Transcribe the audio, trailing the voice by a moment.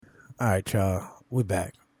All right, y'all. We're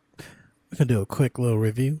back. We're going to do a quick little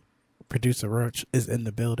review. Producer Roach is in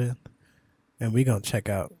the building, and we're going to check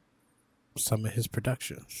out some of his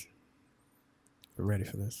productions. We're ready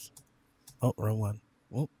for this. Oh, wrong one.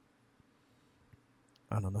 Oh.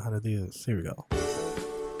 I don't know how to do this. Here we go.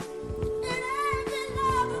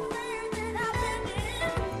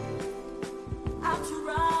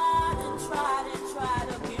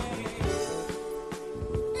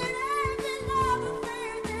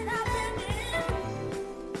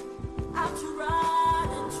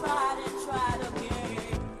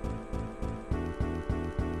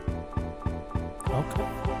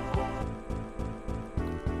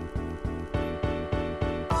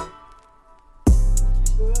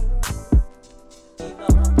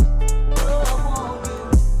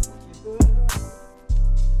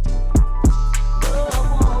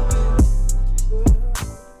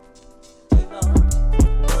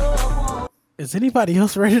 Is anybody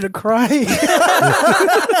else ready to cry?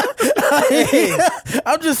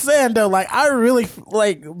 I'm just saying though, like I really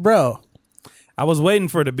like, bro. I was waiting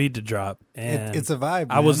for the beat to drop, and it's a vibe.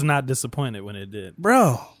 Man. I was not disappointed when it did,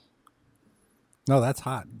 bro. No, that's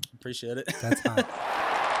hot. Appreciate it. That's hot.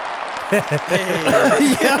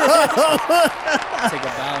 Take a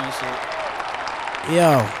bow and shit.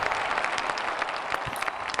 Yo,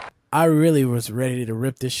 I really was ready to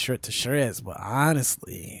rip this shirt to shreds, but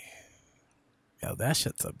honestly, yo, that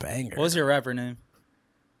shit's a banger. What was your rapper name?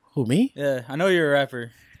 Who, me? Yeah, I know you're a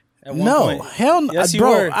rapper. At one no, point. hell no. Yes, you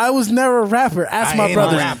bro, were. I was never a rapper. Ask my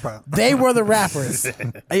brothers. They were the rappers.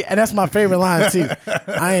 And that's my favorite line, too.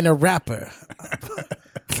 I ain't a rapper.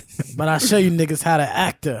 But I show you niggas how to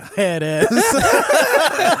act a head ass.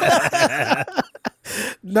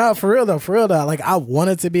 No, for real though. Like, I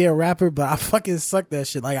wanted to be a rapper, but I fucking suck that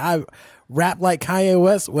shit. Like, I rap like Kanye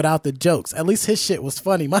West without the jokes. At least his shit was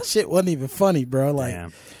funny. My shit wasn't even funny, bro. Like,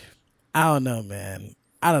 damn. I don't know, man.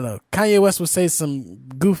 I don't know. Kanye West would say some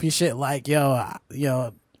goofy shit like, yo,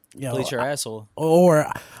 bleach your asshole. Or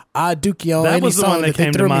I duke you on that any was the song one that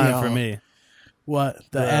came to mind for me. What?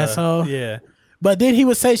 The asshole? Yeah. But then he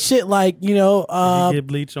would say shit like, get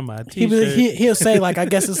bleach on my t-shirt. He'll say like, I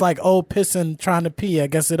guess it's like, oh, pissing, trying to pee. I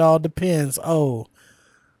guess it all depends. Oh,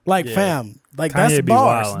 like fam, like Kanye that's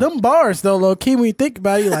bars. Wildin'. Them bars though, low key. When you think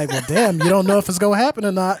about it, you're like, well, damn, you don't know if it's gonna happen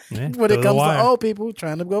or not when it comes to old people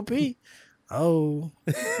trying to go pee. Oh,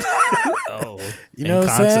 you know what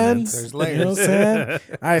I'm saying? There's layers. You know what I'm saying?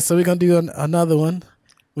 All right, so we're gonna do another one.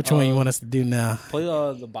 Which one you want us to do now? Play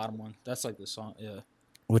the bottom one. That's like the song. Yeah.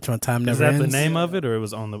 Which one? Time Never Is that Ends? the name of it, or it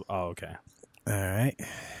was on the? Oh, okay. All right.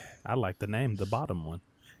 I like the name, the bottom one.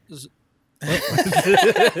 Hey.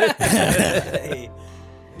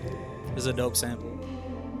 It's a dope sample.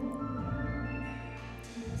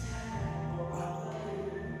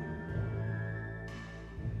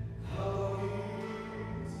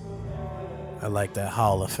 I like that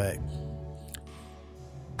howl effect.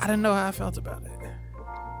 I didn't know how I felt about it.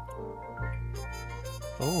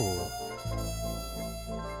 Oh.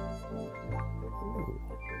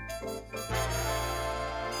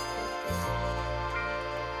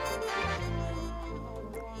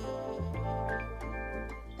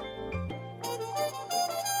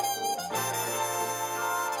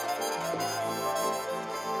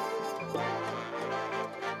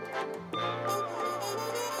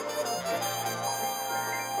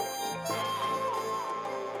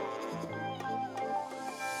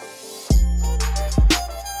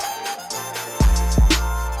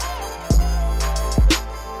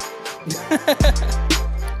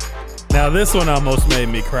 Now this one almost made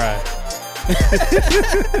me cry.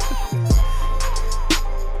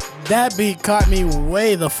 That beat caught me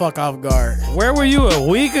way the fuck off guard. Where were you a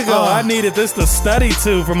week ago? I needed this to study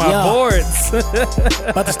to for my boards.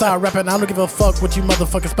 About to start rapping. I don't give a fuck what you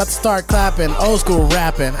motherfuckers. About to start clapping. Old school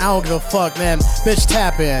rapping. I don't give a fuck, man. Bitch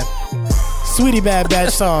tapping. Sweetie Bad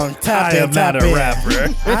Batch song. Tap I in, am tap not a in.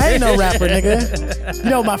 rapper. I ain't no rapper, nigga. You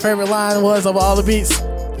know what my favorite line was of all the beats?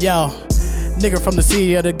 Yo, nigga from the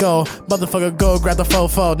city of the go. Motherfucker go grab the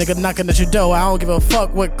fofo. Nigga knocking at your door. I don't give a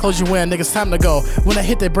fuck what clothes you wearing. Niggas time to go. When I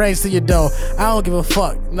hit their brains to your door, I don't give a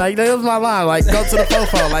fuck. Like, that was my line. Like, go to the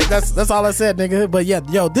fofo. Like, that's all I said, nigga. But yeah,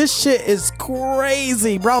 yo, this shit is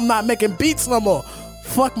crazy, bro. I'm not making beats no more.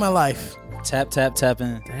 Fuck my life. Tap, tap, tap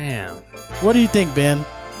in. Damn. What do you think, Ben?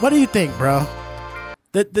 What do you think, bro?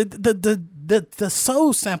 The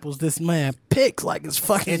soul samples this man picks like it's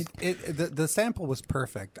fucking. The sample was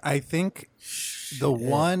perfect. I think the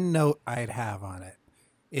one note I'd have on it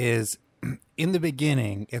is in the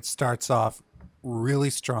beginning, it starts off really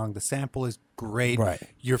strong. The sample is great. Right.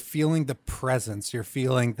 You're feeling the presence. You're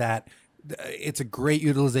feeling that it's a great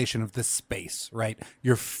utilization of the space, right?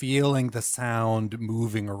 You're feeling the sound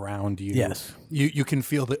moving around you. Yes. You can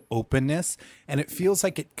feel the openness, and it feels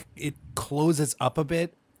like it closes up a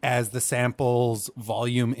bit as the sample's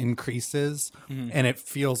volume increases, and it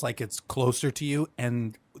feels like it's closer to you.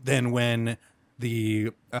 And then when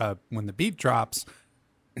the beat drops,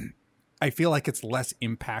 I feel like it's less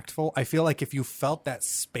impactful. I feel like if you felt that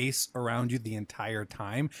space around you the entire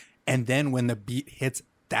time, and then when the beat hits,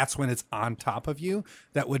 that's when it's on top of you,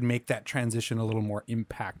 that would make that transition a little more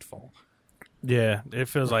impactful. Yeah, it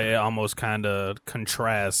feels like it almost kind of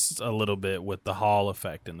contrasts a little bit with the Hall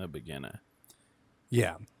effect in the beginning.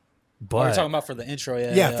 Yeah. But We're talking about for the intro,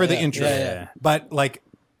 For the intro. Yeah. But like,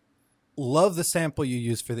 love the sample you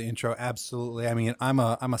use for the intro. Absolutely. I mean, I'm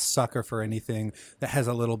a sucker for anything that has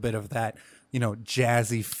a little bit of that,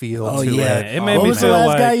 jazzy feel to it. It made What me was the feel last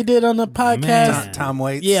like guy you did on the podcast? Man. Tom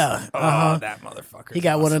Waits. Yeah. Oh, that motherfucker. He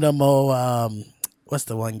got one of them old, what's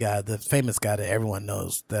the one guy, the famous guy that everyone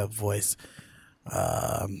knows, that voice?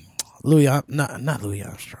 Not Louis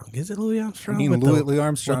Armstrong. Is it Louis Armstrong? I mean, Louis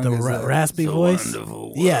Armstrong with the is raspy voice.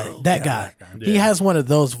 Yeah, that guy. He has one of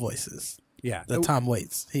those voices. Yeah. The Tom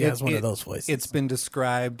Waits. He has one of those voices. It's been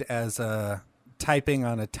described as typing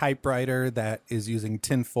on a typewriter that is using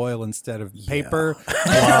tin foil instead of paper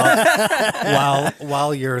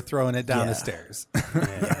while you're throwing it down the stairs.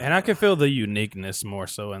 And I can feel the uniqueness more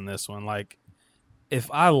so in this one. Like, if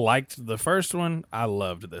I liked the first one, I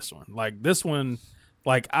loved this one. Like, this one,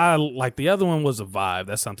 the other one was a vibe.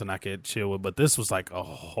 That's something I could chill with. But this was like a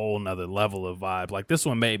whole nother level of vibe. Like, this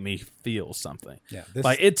one made me feel something. Yeah,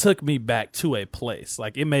 it took me back to a place.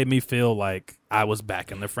 Like, it made me feel like I was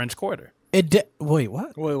back in the French Quarter. Wait,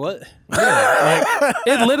 what? Wait, what? Yeah,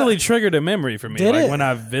 it literally triggered a memory for me. Did it? When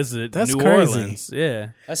I visit New crazy. Orleans.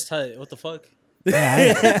 Yeah. That's tight. What the fuck?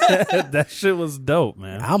 That shit was dope,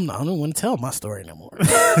 man. I don't want to tell my story no more.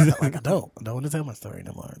 I don't want to tell my story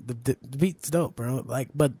no more. The beat's dope, bro.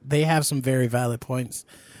 But they have some very valid points.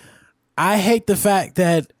 I hate the fact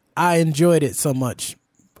that I enjoyed it so much.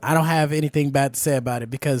 I don't have anything bad to say about it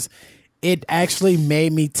because it actually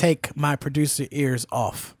made me take my producer ears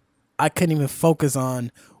off. I couldn't even focus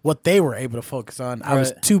on what they were able to focus on. I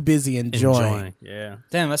was too busy enjoying. Yeah.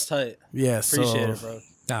 Damn, that's tight. Yeah, Appreciate it, bro.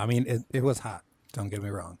 No, I mean, it was hot. Don't get me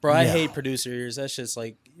wrong. Bro, I hate producer ears. That's just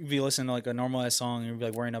like, you be listening to like a normalized song and you're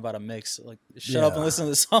like worrying about a mix. Like, shut up and listen to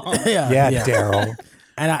the song. Yeah, Daryl.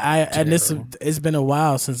 And it's been a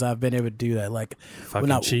while since I've been able to do that. Like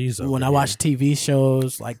when I watch TV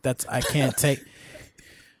shows, like I can't take.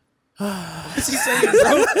 What's he saying,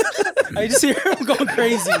 bro? I just hear him going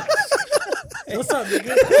crazy. What's up,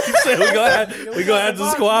 nigga? we gonna have to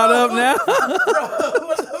squad up now. Bro,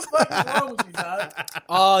 what the fuck is wrong with you, dog?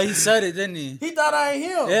 Oh, he said it, didn't he? He thought I ain't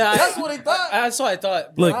him. Yeah, that's what he thought. That's what I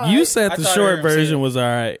thought. Look, you said the short version was all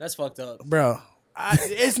right. That's fucked up, bro.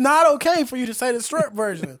 It's not okay for you to say the short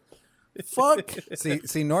version. Fuck.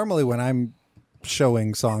 See, normally when I'm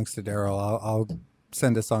showing songs to Daryl, I'll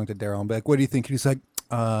send a song to Daryl and be like, "What do you think?" And he's like,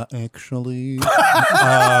 actually,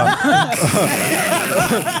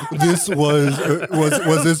 this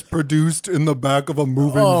was this produced in the back of a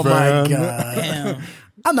moving van? My god! Damn.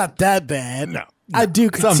 I'm not that bad. No. I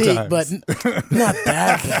do critique, but not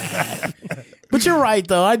that bad. But you're right,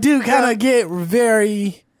 though. I do kind of get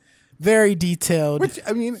very, very detailed. Which,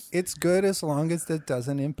 I mean, it's good as long as it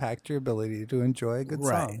doesn't impact your ability to enjoy a good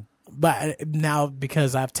song. But now,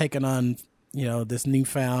 because I've taken on, this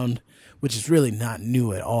newfound, which is really not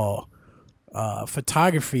new at all,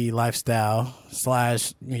 photography lifestyle /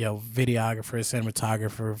 videographer,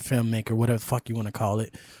 cinematographer, filmmaker, whatever the fuck you want to call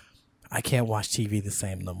it. I can't watch TV the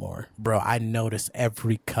same no more. Bro, I notice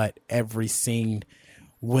every cut, every scene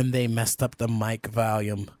when they messed up the mic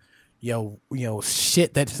volume.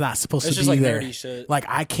 Shit that's not supposed to be like there. Nerdy shit. Like,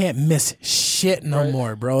 I can't miss shit no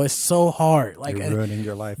more, bro. It's so hard. Like, you're ruining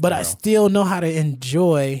your life. But bro. I still know how to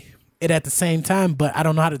enjoy it at the same time, but I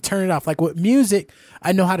don't know how to turn it off. Like with music,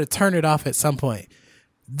 I know how to turn it off at some point.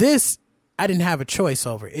 This, I didn't have a choice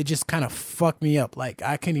over. It just kind of fucked me up. Like,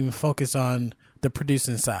 I couldn't even focus on the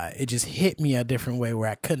producing side. It just hit me a different way where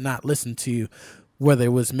I could not listen to whether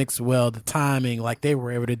it was mixed well, the timing, like they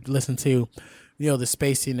were able to listen to, the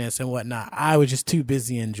spaciness and whatnot. I was just too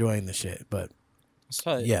busy enjoying the shit. But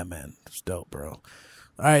yeah, man, it's dope, bro. All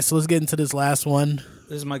right, so let's get into this last one.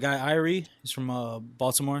 This is my guy Irie. He's from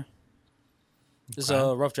Baltimore. This is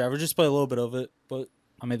a rough driver. Just play a little bit of it, but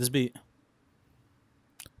I made this beat.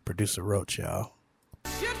 Producer Roach, y'all.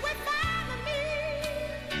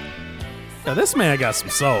 Yeah, this man got some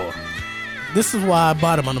soul. This is why I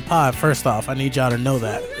bought him on the pod. First off, I need y'all to know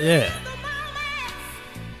that. Yeah.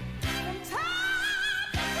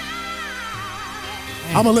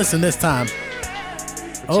 I'm gonna listen this time.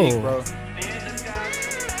 Critique, bro.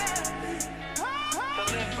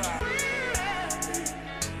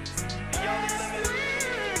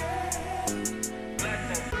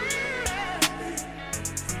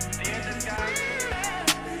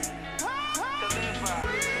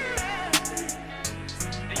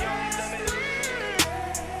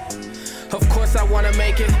 Of course I wanna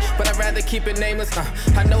make it, but I'd rather keep it nameless.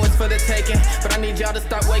 I know it's for the taking, but I need y'all to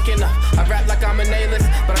start waking up. I rap like I'm an A-list,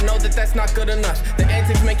 but I know that that's not good enough. The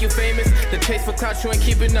antics make you famous, the chase for clout you ain't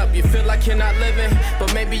keeping up. You feel like you're not living,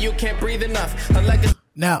 but maybe you can't breathe enough.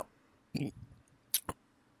 Now,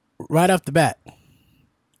 right off the bat,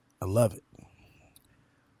 I love it.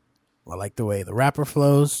 I like the way the rapper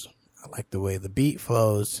flows. I like the way the beat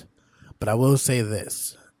flows. But I will say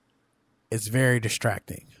this. It's very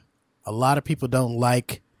distracting. A lot of people don't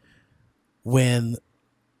like when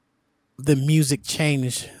the music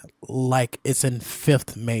change like it's in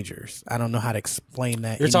fifth majors. I don't know how to explain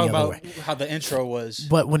that. You're any talking other about way. how the intro was.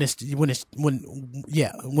 But when it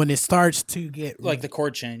starts to get Like the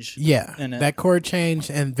chord change. yeah, in it. that chord change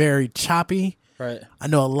and very choppy. Right. I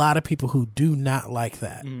know a lot of people who do not like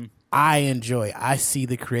that. I enjoy it. I see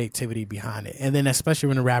the creativity behind it. And then especially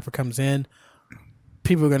when a rapper comes in,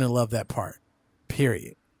 people are going to love that part,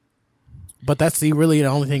 period. But that's really the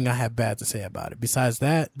only thing I have bad to say about it. Besides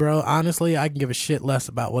that, bro, honestly, I can give a shit less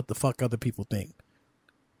about what the fuck other people think.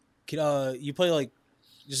 You play like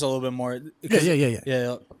just a little bit more.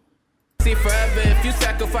 Yeah. See forever if you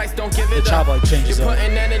sacrifice, don't give it The chop, up. like, changes You're up.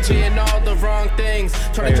 putting energy in all the wrong things.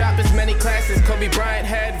 Trying to drop as many classes, Kobe Bryant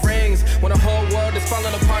had rings. When the whole world is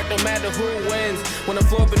falling apart, no matter who wins. When the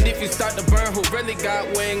floor beneath you start to burn, who really got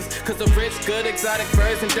wings? Cause the rich, good, exotic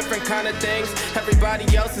birds and different kind of things. Everybody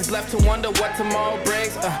else is left to wonder what tomorrow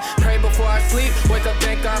brings. Pray before I sleep, wake up,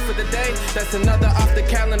 thank God for the day. That's another off the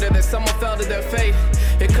calendar that someone fell to their fate.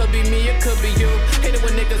 It could be me, it could be you. Hate it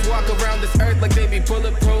when niggas walk around this earth like they be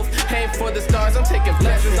bulletproof. Aim for the stars, I'm taking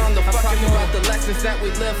blessings on the fucking about the lessons that we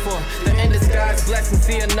live for. The end is God's blessing,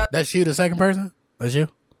 see another. That's you, the second person? That's you?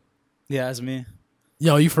 Yeah, that's me.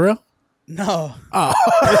 Yo, you for real? No.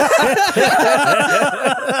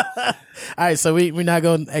 All right, so we're not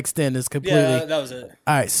going to extend this completely. Yeah, that was it.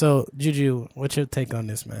 All right, so Juju, what's your take on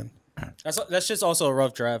this, man? That's just also a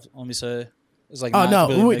rough draft. Let me say. It's like Oh, no,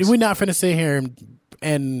 really mixed. we're not finna sit here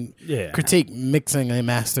and Yeah. critique mixing and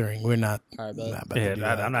mastering. We're not. All right, bet. not about to do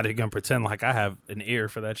that. I'm not even gonna pretend like I have an ear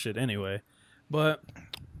for that shit anyway. But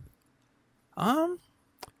I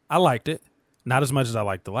liked it. Not as much as I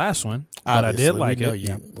liked the last one, but I did like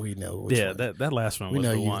it. We know which Yeah, one. that last one We was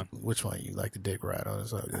know the you, one. which one you like the dick ride on.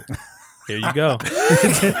 It's all good. Here you go.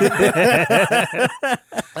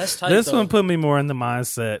 That's tight. This though. one put me more in the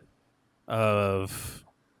mindset of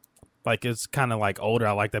like it's kind of like older.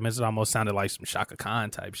 I like that. It almost sounded like some Shaka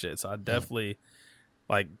Khan type shit. So I definitely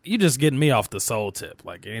like you just getting me off the soul tip.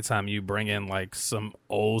 Like anytime you bring in like some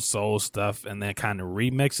old soul stuff and then kind of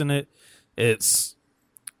remixing it, it's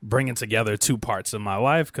bringing together two parts of my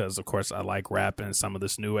life because of course I like rap and some of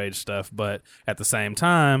this new age stuff, but at the same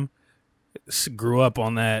time grew up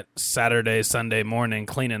on that Saturday, Sunday morning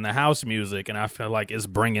cleaning the house music, and I feel like it's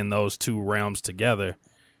bringing those two realms together.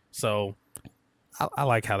 So I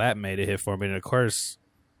like how that made it hit for me. And of course,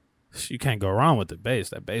 you can't go wrong with the bass.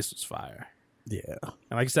 That bass was fire. Yeah.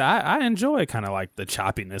 And like I said, I enjoy kind of like the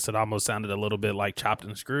choppiness. It almost sounded a little bit like Chopped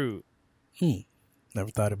and Screwed. Never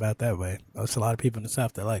thought about it that way. There's a lot of people in the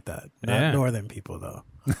South that like that. Not Yeah. northern people, though.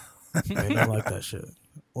 They don't like that shit.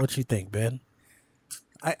 What you think, Ben?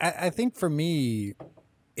 I think for me,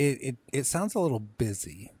 it sounds a little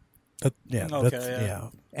busy. Yeah. Okay, that's, yeah. yeah.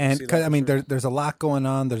 And See that 'cause, I for mean, sure. there's a lot going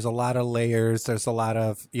on. There's a lot of layers. There's a lot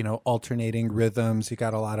of, alternating rhythms. You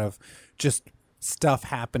got a lot of just stuff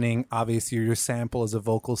happening. Obviously, your sample is a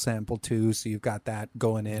vocal sample too, so you've got that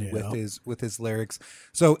going in Yeah. with his lyrics.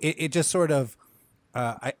 So it just sort of,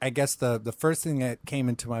 I guess the first thing that came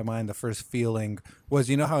into my mind, the first feeling was,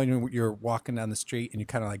 how you're walking down the street and you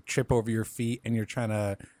kind of like trip over your feet and you're trying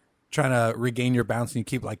to regain your bounce and you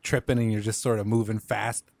keep like tripping and you're just sort of moving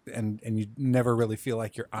fast and you never really feel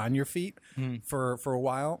like you're on your feet for a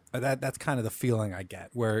while. That's kind of the feeling I get,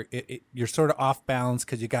 where you're sort of off balance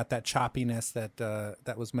because you got that choppiness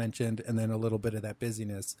that was mentioned and then a little bit of that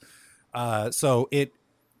busyness. So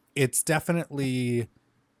it's definitely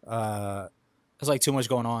There's like too much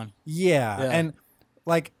going on. yeah. Yeah. And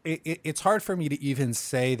like it's hard for me to even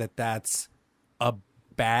say that that's a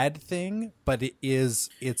bad thing, but it's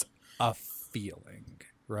a feeling,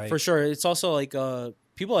 right? For sure. It's also like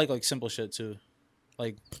people like simple shit too.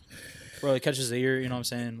 Like bro, it catches the ear, you know what I'm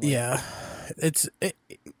saying? Like, Yeah. It's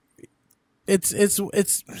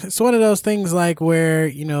it's one of those things like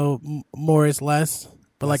where more is less.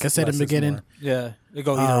 But like I said in the beginning, yeah, it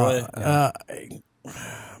go either way.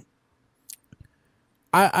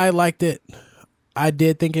 I liked it. I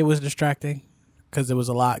did think it was distracting because there was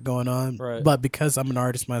a lot going on. Right. But because I'm an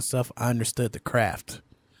artist myself, I understood the craft.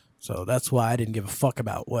 So that's why I didn't give a fuck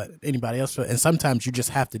about what anybody else felt. And sometimes you just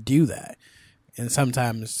have to do that. And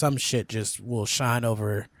sometimes some shit just will shine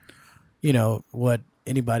over, what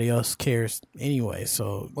anybody else cares anyway.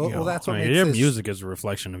 So, well, that's what makes your this, music is a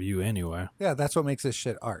reflection of you anyway. Yeah, that's what makes this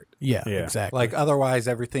shit art. Yeah, exactly. Like otherwise,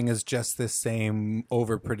 everything is just this same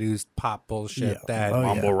overproduced pop bullshit that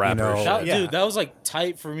mumble rapper shit. Dude, that was like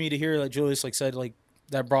tight for me to hear. Like Julius said, like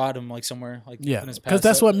that brought him like somewhere. Like in his past. Because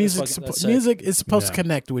that's what music is supposed to Yeah.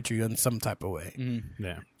 connect with you in some type of way. Mm-hmm.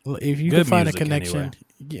 Yeah. If you Good can find a music connection,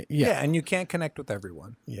 yeah, and you can't connect with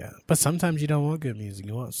everyone. yeah. But sometimes you don't want good music;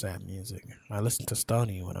 you want sad music. I listen to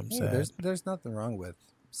Stoney when I'm sad. There's nothing wrong with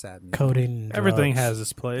sad music. Coding, Everything drugs. has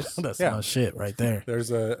its place. That's Yeah. my shit right there. There's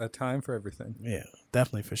a time for everything. Yeah,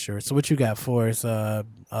 definitely for sure. So what you got for us,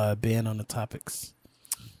 Ben, on the topics?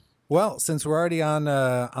 Well, since we're already on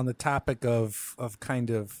the topic of kind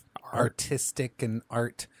of artistic and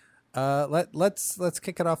art, let's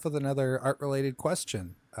kick it off with another art related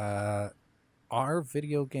question. Are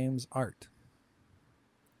video games art?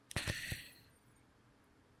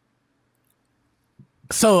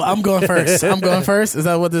 So I'm going first. Is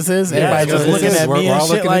that what this is? Yeah, Everybody just this looking is. at We're me and all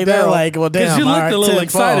shit looking like at that. Daryl. Like, well, damn. Because you all looked right, a little 10-4.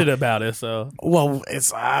 excited about it, so Well,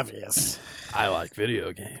 it's obvious. I like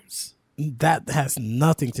video games. That has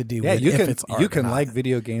nothing to do Yeah, with you if can it's art. you or can not. like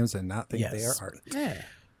video games and not think they are Yes. art. Yeah.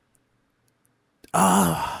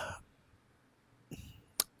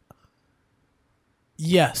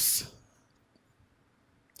 Yes.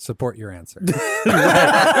 Support your answer. Please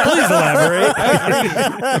elaborate.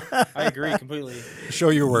 I agree completely. Show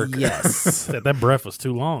your work. Yes. that breath was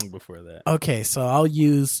too long before that. Okay, so I'll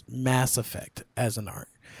use Mass Effect as an art.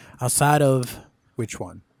 Outside of Which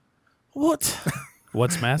one? what?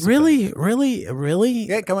 What's Mass Effect? Really?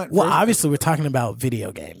 Yeah, come on. Well, First- obviously we're talking about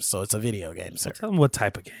video games, so it's a video game, sir. Tell them what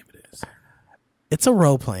type of game it is. It's a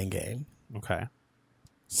role-playing game. Okay.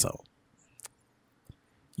 So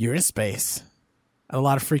you're in space. A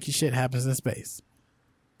lot of freaky shit happens in space.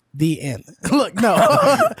 The end. Look, no.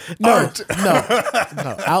 no.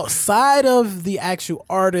 Outside of the actual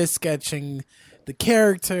artist sketching the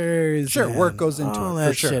characters. Sure, and work goes into all it, that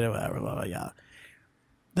for sure. shit, whatever, blah, blah, blah.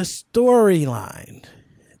 The storyline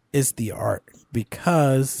is the art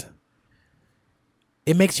because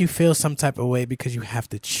it makes you feel some type of way because you have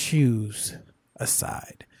to choose a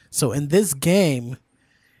side. So in this game,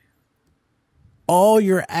 all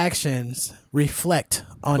your actions reflect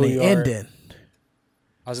on Who the you are. ending.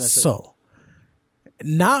 I was gonna say, So,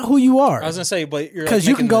 not who you are. I was gonna say, but you're Because like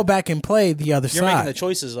you can making go the- back and play the other You're side. making the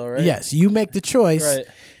choices, though, right? Yes, you make the choice. Right.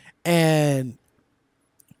 And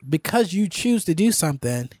because you choose to do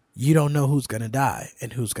something, you don't know who's going to die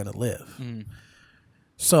and who's going to live. Mm.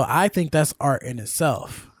 So I think that's art in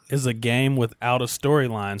itself. Is a game without a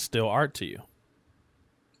storyline still art to you?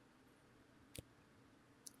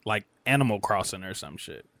 Like Animal Crossing or some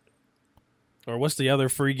shit. Or what's the other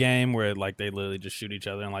free game where like they literally just shoot each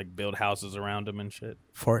other and like build houses around them and shit?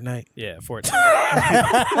 Fortnite. Yeah, Fortnite.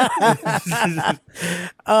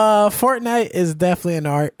 Fortnite is definitely an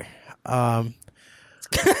art. I'm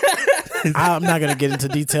not going to get into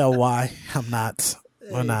detail why. I'm not.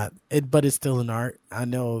 But it's still an art. I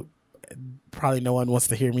know probably no one wants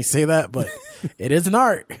to hear me say that, but it is an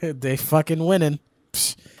art. They fucking winning.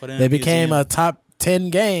 Put it in They a became museum. a top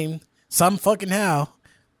 10 game. Some fucking how.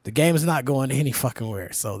 The game is not going any fucking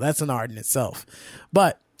where. So that's an art in itself.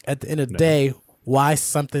 But at the end of the day, why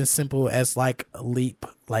something simple as like a leap,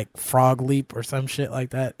 like frog leap or some shit like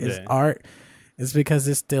that is art? It's because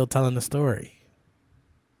it's still telling the story.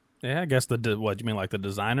 Yeah, I guess what you mean, like the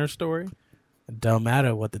designer story? It don't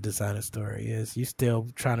matter what the designer story is. You still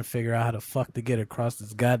trying to figure out how the fuck to get across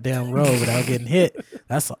this goddamn road without getting hit.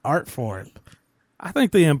 That's an art form. I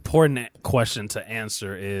think the important question to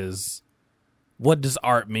answer is, what does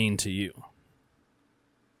art mean to you?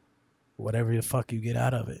 Whatever the fuck you get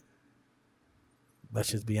out of it. Let's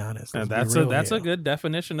just be honest. And Let's that's be real a here. good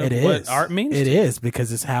definition of It what is. art means. It to you. is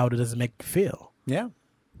because it's how does it make you feel. Yeah.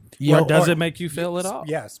 Or does it make you feel at all?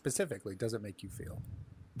 Yeah, specifically, does it make you feel?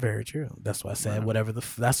 Very true. That's why I said whatever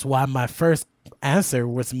that's why my first answer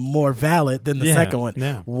was more valid than the second one.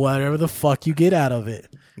 Yeah. Whatever the fuck you get out of it.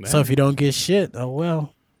 So if you don't get shit, oh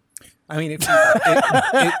well. I mean,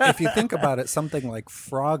 if you think about it, something like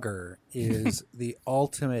Frogger is the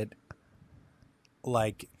ultimate,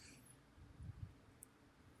 like,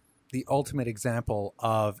 the ultimate example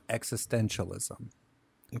of existentialism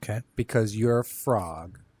Okay. because you're a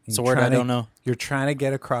frog. It's a word I don't know. You're trying to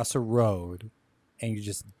get across a road, and you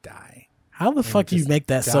just die. How the fuck do you just make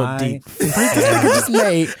that so die. deep? just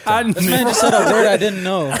made. I This man knew. just said a word I didn't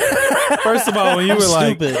know. First of all, when you were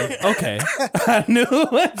like, Stupid. okay, I knew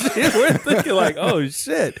what you were thinking. Like, oh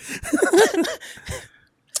shit.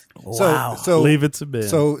 Wow. So Leave it to Ben.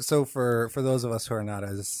 So for those of us who are not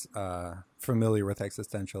as familiar with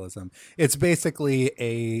existentialism, it's basically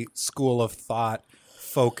a school of thought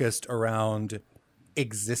focused around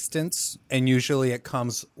existence, and usually it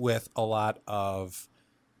comes with a lot of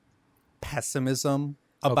pessimism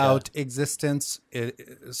about existence.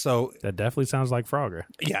 So that definitely sounds like Frogger.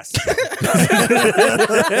 yes.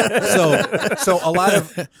 so a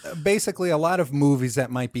lot of movies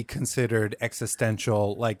that might be considered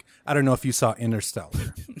existential, like I don't know if you saw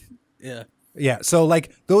Interstellar. Yeah. Yeah, so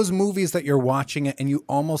like those movies that you're watching it and you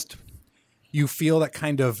feel that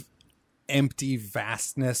kind of empty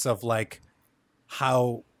vastness of like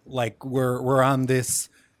how like we're on this,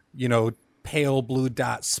 pale blue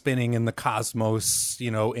dot spinning in the cosmos,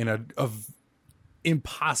 in a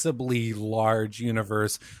impossibly large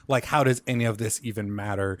universe. Like, how does any of this even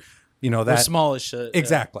matter? We're That small as shit.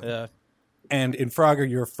 exactly. Yeah. And in Frogger,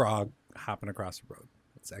 you're a frog hopping across the road.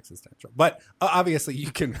 It's existential. But obviously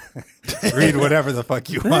you can read whatever the fuck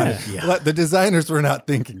you want. The designers were not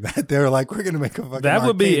thinking that. They were like, we're going to make a fucking That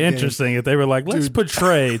would be arcade game. interesting if they were like, let's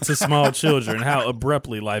portray to small children how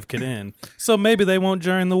abruptly life could end. So maybe they won't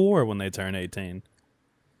join the war when they turn 18.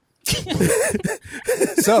 So,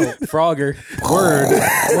 Frogger.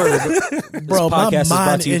 word. Bro, This podcast is brought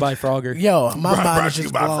mind to you by Frogger. Yo, my mind is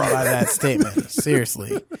just blown by that statement.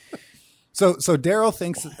 Seriously. So Daryl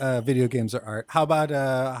thinks video games are art. How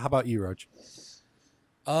about you, Roach?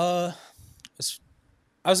 I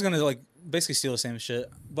was gonna like basically steal the same shit,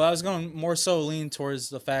 but I was gonna more so lean towards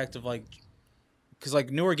the fact of like, because like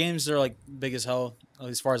newer games are like big as hell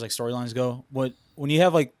as far as like storylines go.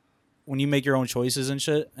 When you make your own choices and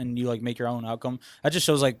shit, and you like make your own outcome, that just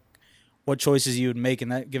shows like what choices you would make in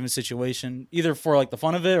that given situation, either for like the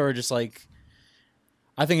fun of it or just like.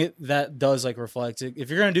 I think that does like reflect it. If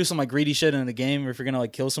you're gonna do some like greedy shit in the game, or if you're gonna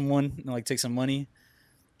like kill someone and like take some money,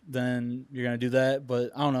 then you're gonna do that.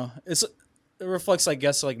 But I don't know. It reflects, I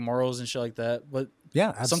guess, like morals and shit like that. But Yeah,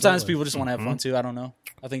 absolutely. sometimes people just want to have fun too. I don't know.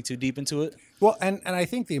 I think too deep into it. Well, and I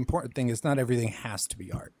think the important thing is not everything has to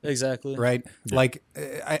be art, Exactly. right? Yeah. Like,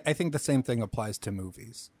 I think the same thing applies to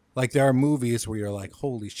movies. Like, there are movies where you're like,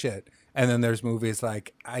 holy shit. And then there's movies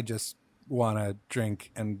like, I just want to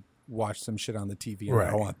drink and watch some shit on the TV and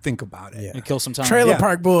I don't want to think about it. Yeah. And kill some time. Trailer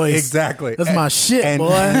Park Boys. Exactly. That's my shit,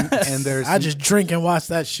 boy. And there's I just drink and watch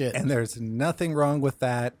that shit. and there's nothing wrong with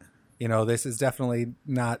that. This is definitely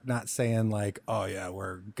not saying like, oh yeah,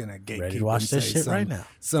 we're gonna gatekeep. Ready to watch and this say shit right now.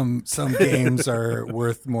 Some games are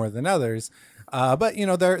worth more than others, but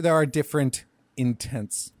there are different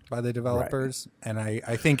intents by the developers, and I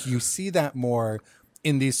think you see that more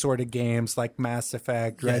in these sort of games like Mass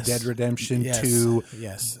Effect, Red Dead Redemption 2,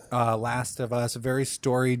 Last of Us, very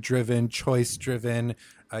story driven, choice driven.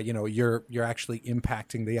 You're actually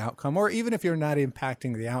impacting the outcome, or even if you're not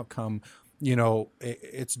impacting the outcome,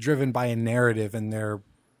 it's driven by a narrative, and they're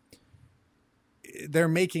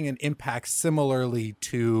making an impact similarly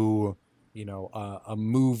to a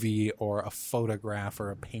movie or a photograph or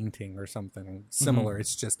a painting or something similar.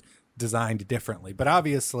 It's just designed differently. But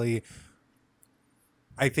obviously,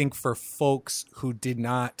 I think for folks who did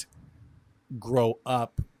not grow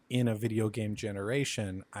up in a video game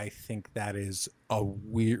generation, I think that is a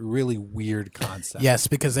really weird concept. Yes,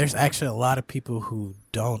 because there's actually a lot of people who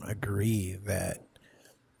don't agree that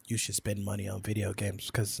you should spend money on video games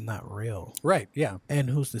because it's not real. Right, yeah. And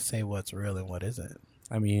who's to say what's real and what isn't?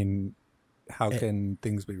 I mean, how can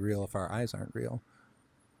things be real if our eyes aren't real?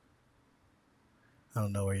 I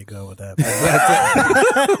don't know where you go with that.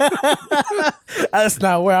 That's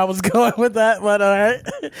not where I was going with that, but all right.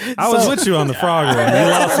 I was with you on the frog one. You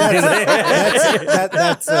lost me there.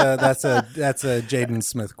 That's a Jaden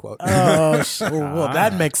Smith quote. Oh, well,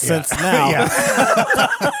 that makes sense now.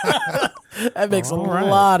 That makes a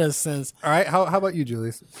lot of sense. All right, how about you,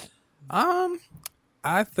 Julius?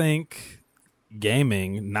 I think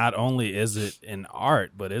gaming, not only is it an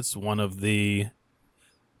art, but it's one of the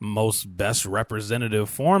most best representative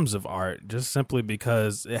forms of art, just simply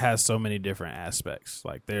because it has so many different aspects.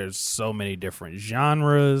 Like, there's so many different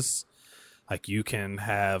genres. Like, you can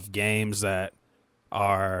have games that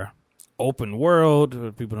are open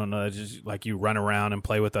world. People don't know, it's just like you run around and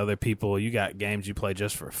play with other people. You got games you play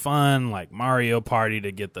just for fun, like Mario Party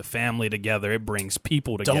to get the family together. It brings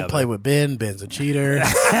people together. Don't play with Ben. Ben's a cheater.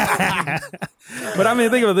 But I mean,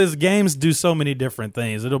 think about this. Games do so many different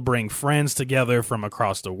things. It'll bring friends together from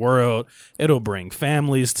across the world. It'll bring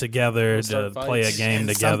families together to play a game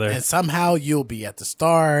together. And somehow you'll be at the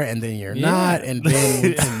star, and then you're not, and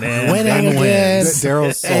then And then winning again.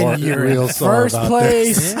 Daryl's sore, And you're real in sore first about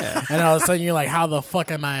place. this. And all of a sudden you're like, how the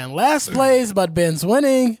fuck am I in last place? But Ben's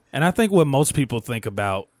winning. And I think what most people think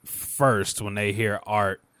about first when they hear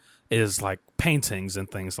art is like paintings and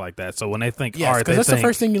things like that. So when they think Yes, art, because they that's think, the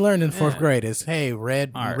first thing you learn in fourth grade is, hey,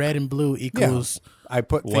 red and blue equals. I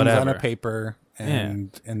put things Whatever. on a paper,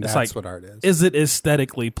 and It's that's like, what art is. Is it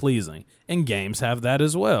aesthetically pleasing? And games have that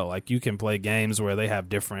as well. Like you can play games where they have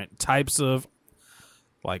different types of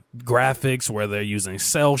like graphics, where they're using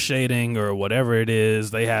cell shading or whatever it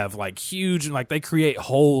is. They have like huge, like they create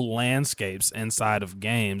whole landscapes inside of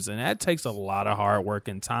games, and that takes a lot of hard work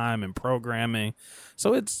and time and programming.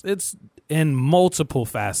 So it's in multiple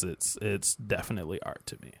facets. It's definitely art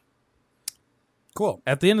to me. Cool.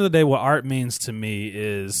 At the end of the day, what art means to me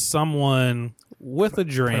is someone with a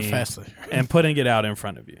dream Professor. and putting it out in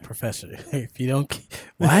front of you. Professor, if you don't,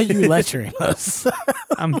 why are you lecturing us?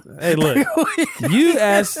 Hey, look, you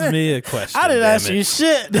asked me a question. I didn't damn ask it. you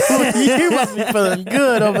shit. You must be feeling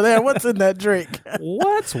good over there. What's in that drink?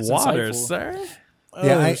 What's water, insightful. sir?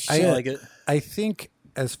 Yeah, Oh, I shit. I like it. I think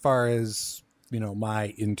as far as,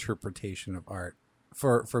 my interpretation of art,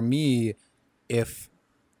 for me, if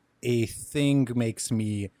a thing makes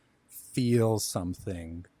me feel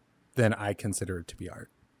something, then I consider it to be art.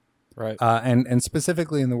 Right. And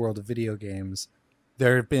specifically in the world of video games,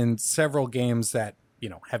 there have been several games that,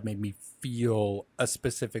 have made me feel a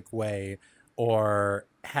specific way or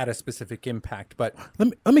had a specific impact. But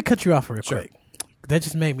Let me cut you off real quick. That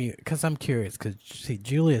just made me, because I'm curious, because, see,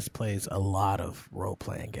 Julius plays a lot of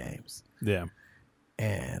role-playing games. Yeah.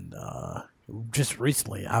 And just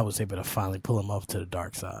recently, I was able to finally pull him over to the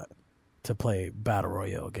dark side to play Battle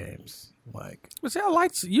Royale games. Like, But see, I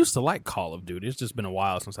used to like Call of Duty. It's just been a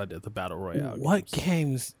while since I did the Battle Royale. what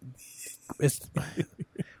games is...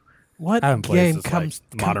 What I haven't played game since comes...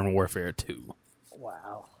 like Modern Warfare 2.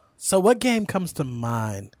 Wow. So what game comes to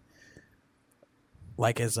mind,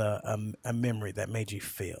 like, as a memory that made you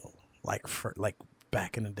feel like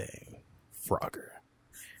back in the day? Frogger.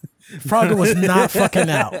 Frogger was not fucking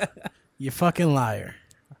out. You fucking liar.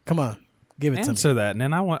 Come on, give it to me. Answer that, and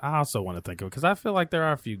then I also want to think of it because I feel like there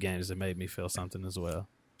are a few games that made me feel something as well.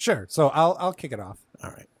 sure, so I'll kick it off. All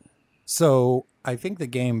right. So I think the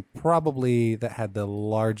game probably that had the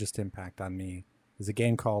largest impact on me is a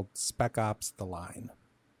game called Spec Ops: The Line.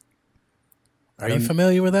 Are you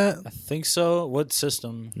familiar with that? I think so. What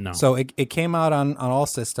system? No. So it came out on all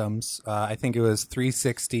systems. I think it was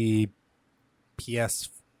 360,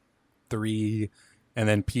 PS3, and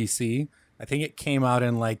then PC. I think it came out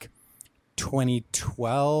in like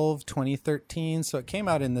 2012, 2013. So it came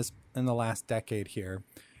out in the last decade here.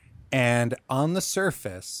 And on the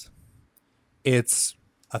surface, it's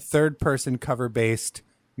a third-person cover-based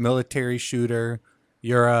military shooter.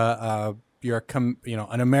 You're an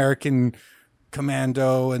American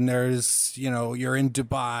commando, and there's you're in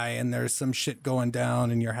Dubai, and there's some shit going down,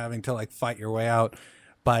 and you're having to like fight your way out.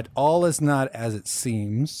 But all is not as it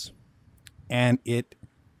seems, and it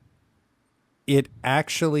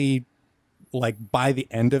actually, like, by the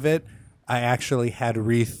end of it, I actually had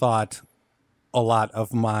rethought a lot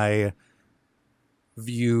of my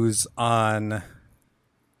views on,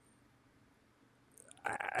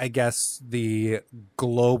 I guess, the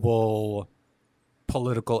global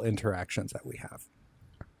political interactions that we have.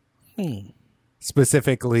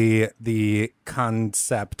 Specifically, the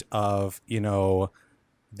concept of,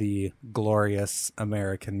 the glorious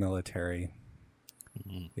American military.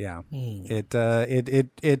 Yeah.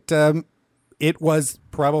 It was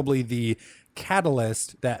probably the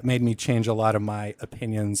catalyst that made me change a lot of my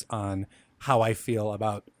opinions on how I feel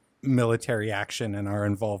about military action and our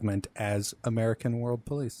involvement as American world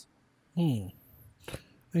police. I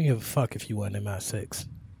don't give a fuck if you won MI6.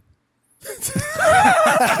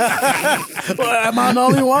 Well, am I the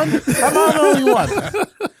only one? Am I the only one?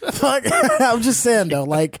 Fuck. I'm just saying though,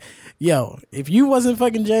 like, yo, if you wasn't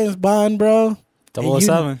fucking James Bond, bro,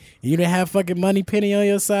 007. you didn't have fucking Money Penny on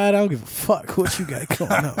your side, I don't give a fuck what you got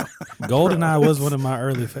going on. GoldenEye was one of my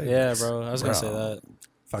early favorites. Yeah, bro. I was gonna say that.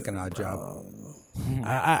 Fucking odd job.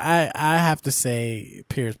 I have to say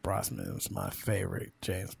Pierce Brosnan is my favorite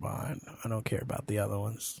James Bond. I don't care about the other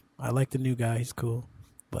ones. I like the new guy, he's cool,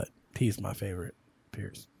 but he's my favorite,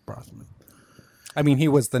 Pierce Brosnan. I mean, he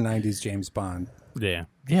was the 90s James Bond. Yeah.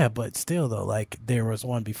 Yeah, but still though, like there was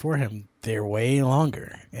one before him. They're way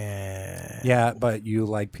longer. And Yeah, but you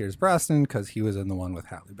like Pierce Brosnan because he was in the one with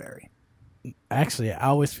Halle Berry. actually, I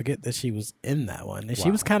always forget that she was in that one. And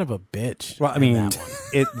she was kind of a bitch. Well, I in mean, that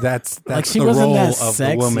one. that's Like, she the wasn't role that of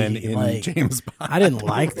sexy, the woman in like, James Bond. I didn't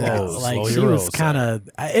like that. Whoa, like slow she your was roll, kind of,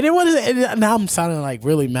 and it wasn't. Now I'm sounding like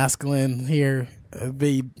really masculine here.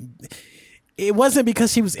 It wasn't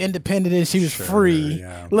because she was independent and she was free.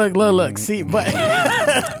 yeah. Look. See, but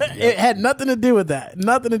it had nothing to do with that.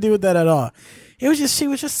 Nothing to do with that at all. It was just she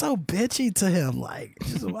was just so bitchy to him. Like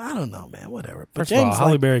I don't know, man. Whatever. But First of all, James,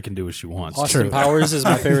 Halle like, Berry can do what she wants. Austin Powers is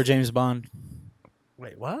my favorite James Bond.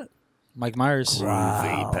 wait, what? Mike Myers.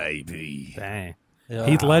 baby. Dang. Yeah.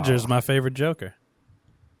 Heath Ledger is my favorite Joker.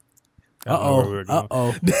 I don't know where we were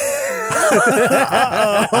going.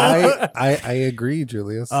 I agree,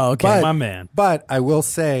 Julius. Oh, okay. My man. But I will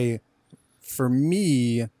say, for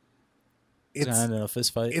me, It's gonna end in a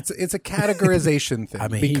fist fight. it's a categorization thing. I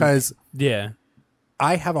mean, because Yeah.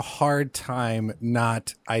 I have a hard time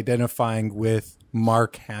not identifying with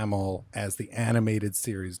Mark Hamill as the animated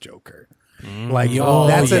series Joker. Like Oh,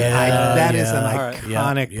 that is yeah. an Alright.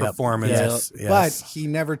 iconic Yep. performance. Yes, But yes. he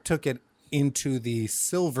never took it into the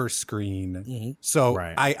silver screen. Mm-hmm. So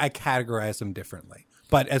Right. I categorize him differently.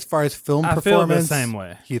 But as far as film I feel the performance, same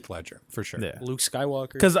way. Heath Ledger for sure. Yeah. Luke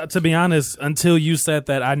Skywalker. Because to be honest, until you said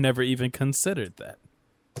that, I never even considered that.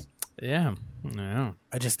 Yeah.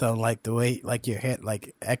 I just don't like the way, like your head,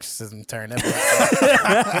 like exorcism turned.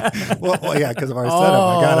 well, yeah, because of our setup,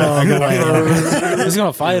 I gotta He's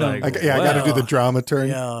gonna fight him. I gotta do the drama turn.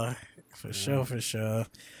 Yeah, for sure.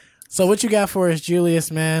 So what you got for us,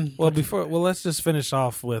 Julius, man? Well, let's just finish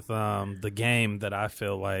off with the game that I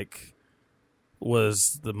feel like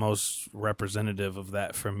was the most representative of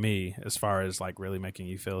that for me, as far as like really making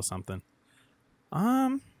you feel something.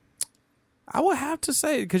 I would have to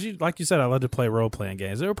say, because like you said, I love to play role playing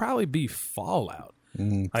games. It would probably be Fallout.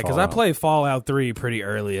 Because I played Fallout 3 pretty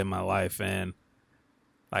early in my life, and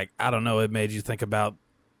like I don't know, it made you think about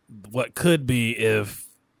what could be if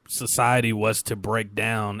society was to break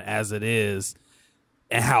down as it is,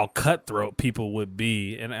 and how cutthroat people would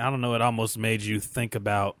be. And I don't know, it almost made you think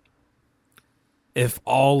about if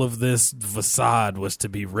all of this facade was to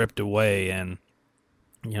be ripped away, and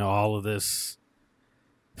all of this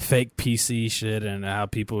fake PC shit and how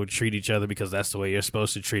people would treat each other because that's the way you're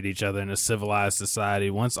supposed to treat each other in a civilized society.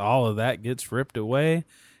 Once all of that gets ripped away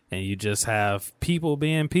and you just have people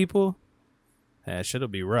being people, that shit'll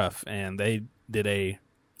be rough. And they did a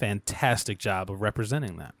fantastic job of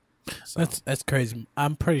representing that. So. That's crazy.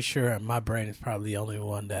 I'm pretty sure my brain is probably the only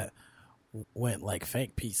one that went like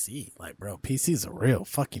fake PC. Like, bro, PC's a real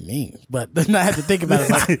fucking meme. But then I had to think about it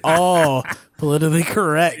like, oh, politically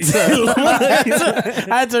correct. I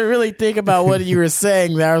had to really think about what you were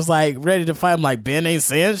saying there. I was like ready to fight him like, Ben ain't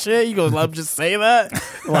saying shit. You gonna let him just say that?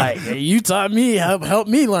 Like, hey, you taught me, help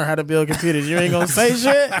me learn how to build computers. You ain't gonna say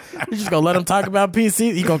shit? You just gonna let him talk about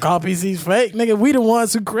PCs? You gonna call PCs fake? Nigga, we the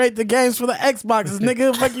ones who create the games for the Xboxes,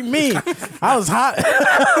 nigga. Fuck you mean? I was hot.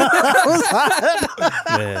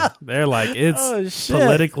 Yeah, they're like, it's Oh, shit.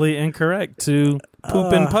 politically incorrect to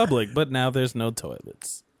poop in public, but now there's no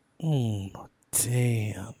toilets. Damn.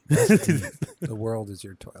 The world is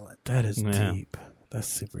your toilet. That is Yeah. deep. That's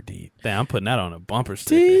super deep. Damn, I'm putting that on a bumper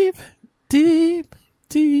sticker. Deep.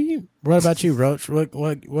 What about you, Roach?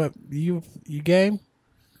 What you game?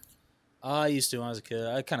 I used to when I was a kid.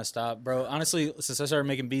 I kind of stopped, bro. Honestly, since I started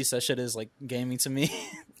making beats, that shit is like gaming to me.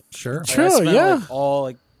 Sure. Like, True, I spent, yeah. like, all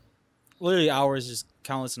like literally hours, just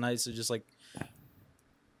countless nights of just like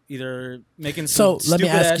either making So some let me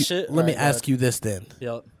stupid ask ass you. shit. Let me ask you this then.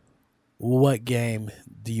 Yep. What game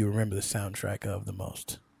do you remember the soundtrack of the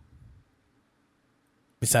most?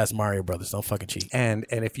 Besides Mario Brothers, don't fucking cheat. And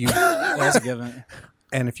if you That's a given.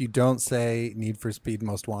 and if you don't say Need for Speed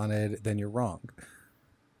Most Wanted, then you're wrong.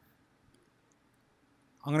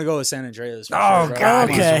 I'm gonna go with San Andreas. For Oh, sure, bro. God,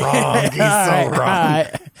 he's wrong. He's so wrong.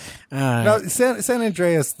 All right. No, San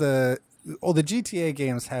Andreas, the GTA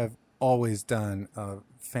games have always done a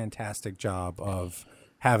fantastic job of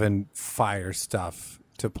having fire stuff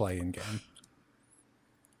to play in game.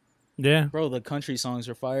 Yeah. Bro, the country songs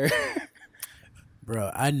are fire.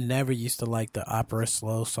 Bro, I never used to like the opera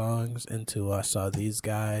slow songs until I saw these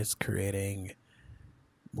guys creating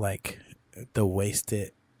like the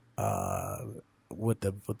wasted with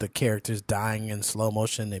the characters dying in slow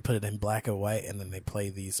motion. They put it in black and white, and then they play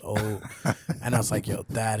these old. And I was like, yo,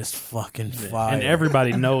 that is fucking fire. And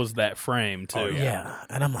everybody knows that frame too. Oh, yeah.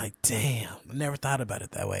 And I'm like, damn, I never thought about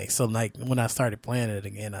it that way. So like when I started playing it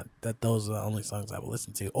again, those are the only songs I would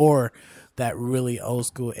listen to, or that really old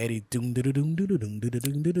school Eddie.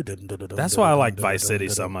 That's why I like Vice City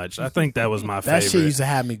so much. I think that was my favorite. That shit used to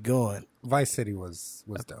have me going. Vice City was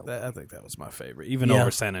dope. I think that was my favorite, even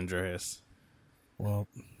over San Andreas. Well,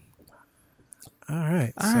 all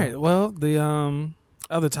right. All right. Well, the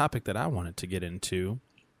other topic that I wanted to get into,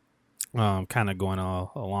 kind of going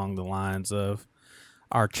all along the lines of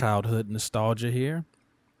our childhood nostalgia here.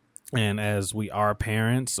 And as we are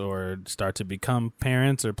parents or start to become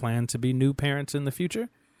parents or plan to be new parents in the future,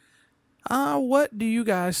 what do you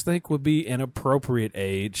guys think would be an appropriate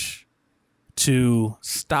age to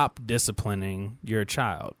stop disciplining your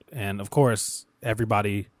child? And of course,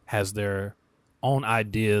 everybody has their own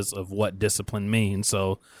ideas of what discipline means.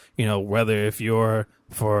 So, whether if you're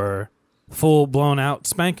for full blown out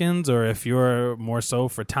spankings or if you're more so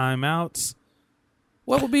for timeouts,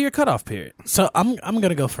 what would be your cutoff period? So I'm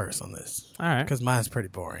gonna go first on this. All right, because mine's pretty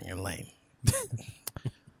boring and lame.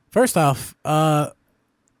 First off, I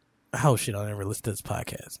hope she don't ever listen to this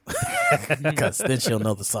podcast, because then she'll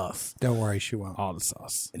know the sauce. Don't worry, she won't. All the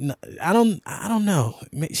sauce. No, I don't know.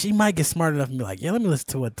 She might get smart enough and be like, yeah, let me listen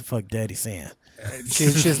to what the fuck Daddy's saying.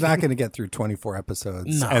 She's not going to get through 24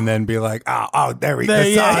 episodes No. and then be like, there we go.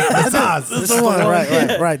 The sauce. This is the one.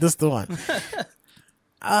 Right. This is the one.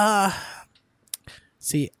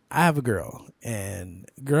 See, I have a girl, and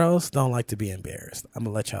girls don't like to be embarrassed. I'm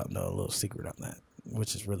going to let y'all know a little secret on that,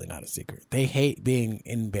 which is really not a secret. They hate being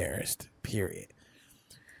embarrassed, period.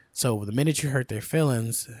 So the minute you hurt their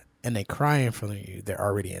feelings and they cry in front of you, they're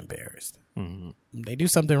already embarrassed. Mm-hmm. They do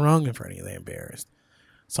something wrong in front of you, they're embarrassed.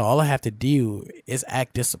 So all I have to do is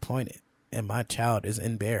act disappointed, and my child is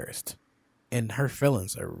embarrassed, and her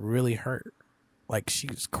feelings are really hurt. Like,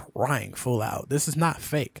 she's crying full out. This is not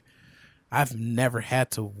fake. I've never had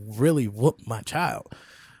to really whoop my child.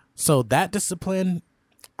 So that discipline,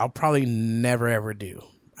 I'll probably never, ever do.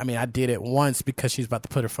 I mean, I did it once because she's about to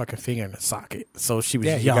put her fucking finger in the socket. So she was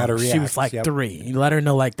young. You gotta react. She was like 3. You let her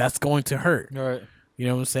know, like, that's going to hurt. All right. You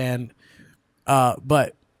know what I'm saying?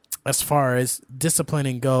 But as far as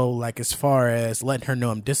disciplining go, like as far as letting her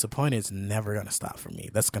know I'm disappointed, it's never going to stop for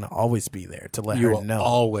me. That's going to always be there to let her know. You will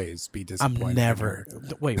always be disappointed. I'm never.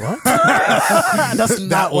 Wait, what? That's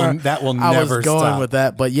not that will I never was going stop. with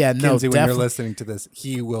that. But yeah, no, Kinsey, when you're definitely. listening to this,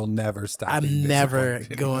 he will never stop. I'm being never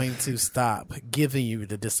disappointed. going to stop giving you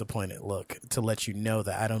the disappointed look to let you know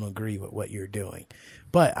that I don't agree with what you're doing.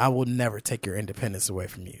 But I will never take your independence away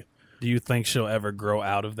from you. Do you think she'll ever grow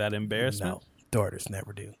out of that embarrassment? No, daughters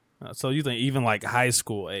never do. So you think even like high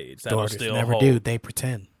school age, that'll Daughters still never hold? do. They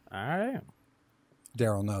pretend. All right.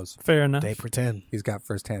 Daryl knows. Fair enough. They pretend. He's got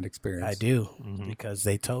firsthand experience. I do, because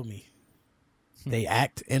they told me. They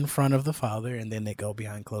act in front of the father, and then they go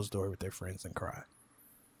behind closed door with their friends and cry.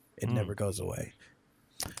 It never goes away.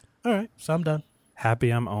 All right, so I'm done.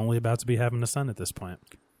 Happy I'm only about to be having a son at this point.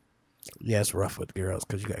 Yeah, it's rough with girls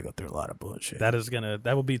because you got to go through a lot of bullshit. That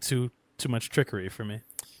will be too much trickery for me.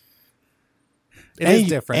 It is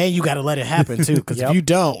different. And you got to let it happen, too, because if you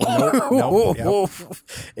don't,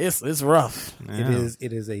 it's rough. Yeah.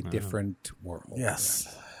 It is a different world. Yes.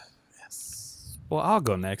 Well, I'll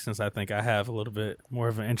go next since I think I have a little bit more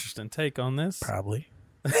of an interesting take on this. Probably.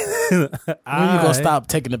 When you gonna stop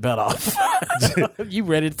taking the belt off? You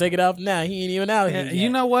ready to take it off now? He ain't even out here. You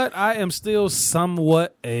know what? I am still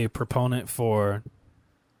somewhat a proponent for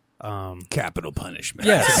Capital punishment.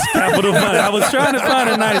 yes, capital punishment. I was trying to find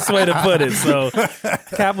a nice way to put it. So,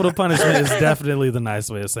 capital punishment is definitely the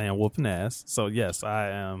nice way of saying whooping ass. So, yes, I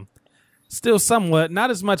am still somewhat,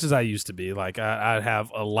 not as much as I used to be. Like, I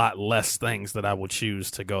have a lot less things that I would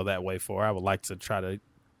choose to go that way for. I would like to try to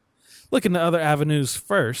look into other avenues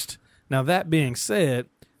first. Now, that being said,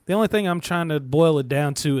 the only thing I'm trying to boil it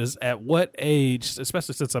down to is at what age,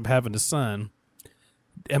 especially since I'm having a son,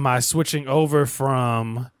 am I switching over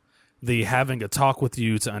from the having a talk with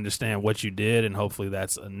you to understand what you did, and hopefully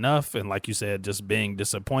that's enough, and like you said, just being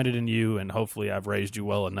disappointed in you, and hopefully I've raised you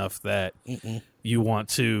well enough that you want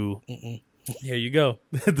to here you go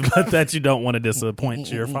but that you don't want to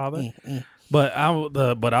disappoint your father. But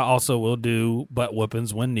I also will do butt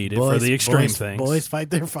whoopings when needed for the extreme things. Boys fight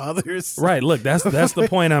their fathers. Right, look, that's the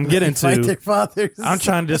point I'm getting Fight their to. fathers. I'm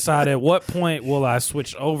trying to decide at what point will I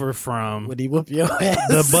switch over from Would he whoop your ass?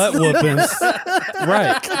 the butt whoopings,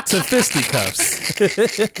 right, to fisticuffs.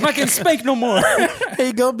 I'm not getting spanked no more.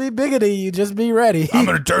 He gonna be bigger than you. Just be ready. I'm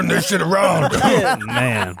going to turn this shit around.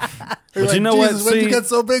 Man, But you know what? Jesus, when'd you See, get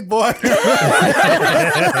so big, boy?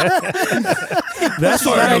 that's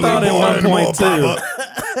what I thought at one point too.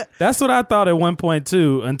 That's what I thought at one point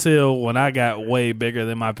too, until when I got way bigger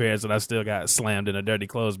than my parents and I still got slammed in a dirty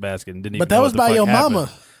clothes basket and didn't even But that know was what the by fuck your happened.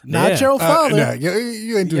 mama, not Yeah. your father. Nah,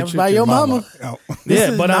 you ain't doing That was shit by to your mama. Oh. This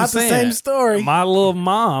Yeah, is but not I'm the saying, same story. My little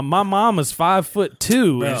mom, my mom is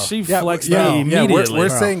 5'2", and she flexed me immediately. We're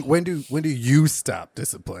saying when do you stop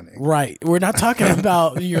disciplining? Right. We're not talking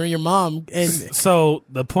about your mom. And So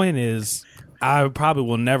the point is, I probably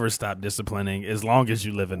will never stop disciplining as long as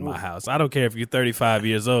you live in my house. I don't care if you're 35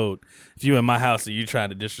 years old. If you in my house and you trying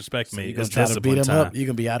to disrespect me, you're gonna it's try to beat discipline him time. up. You're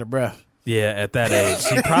gonna be out of breath. Yeah, at that age,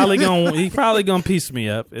 he probably gonna piece me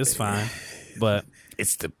up. It's fine, but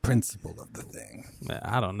It's the principle of the thing.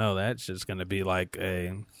 I don't know. That's just gonna be like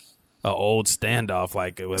a old standoff.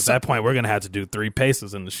 Like at that point, we're gonna have to do 3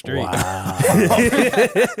 paces in the street.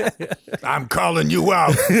 I'm calling you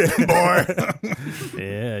out, boy.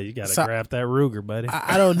 Yeah, you gotta So- grab that Ruger, buddy.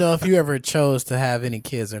 I don't know if you ever chose to have any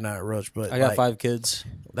kids or not, Roach, but I got like, 5 kids.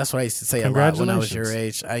 That's what I used to say a lot when I was your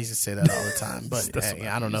Congratulations. age. I used to say that all the time. But hey,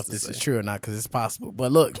 I don't know if this is true or not because it's possible.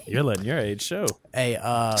 But look, You're letting your age show. hey,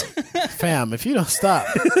 fam, if you don't stop.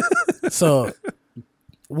 So,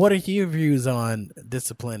 what are your views on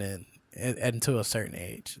disciplining and to a certain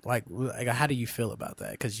age? Like, how do you feel about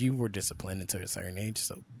that? Because you were disciplined until a certain age.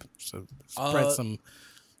 So spread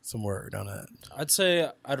some word on that. I'd say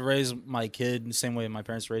I'd raise my kid the same way my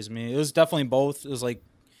parents raised me. It was definitely both. It was like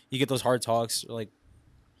you get those hard talks, like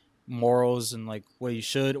morals and like what you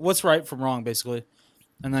should, what's right from wrong, basically.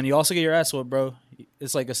 And then you also get your ass whooped, bro.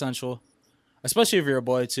 It's like essential, especially if you're a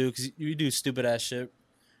boy too, because you do stupid ass shit.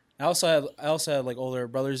 I also had like older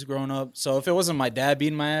brothers growing up, so if it wasn't my dad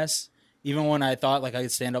beating my ass, even when I thought like I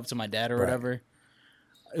could stand up to my dad or whatever,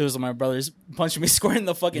 it was my brothers punching me square in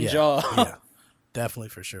the fucking jaw. Yeah, definitely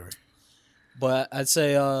for sure. But I'd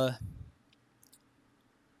say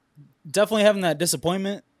definitely having that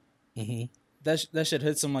disappointment. Mm-hmm. That shit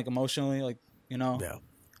hits them like emotionally, like, you know. Yeah.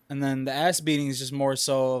 And then the ass beating is just more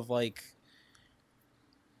so of like,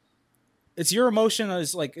 it's your emotion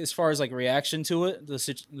as like as far as like reaction to it,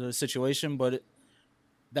 the situation, but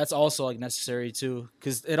that's also like necessary too,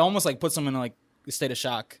 because it almost like puts them in like a state of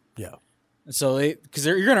shock. Yeah. And so because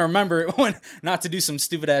you're gonna remember when not to do some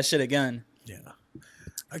stupid ass shit again. Yeah.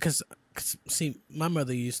 Because see, my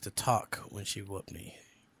mother used to talk when she whooped me.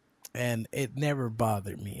 And it never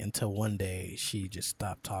bothered me until one day she just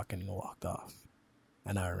stopped talking and walked off.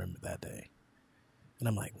 And I remember that day. And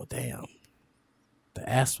I'm like, well, damn. The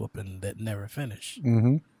ass whooping that never finished.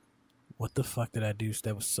 Mm-hmm. What the fuck did I do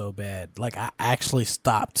that was so bad? Like, I actually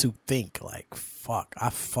stopped to think, like, fuck, I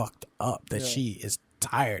fucked up that she is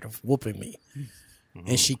tired of whooping me. Mm-hmm.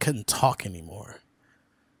 And she couldn't talk anymore.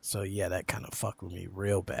 So, yeah, that kind of fucked with me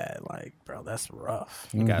real bad. Like, bro, that's rough.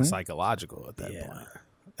 You got psychological at that point.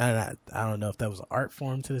 And I don't know if that was an art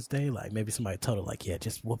form to this day. Like, maybe somebody told her, like, yeah,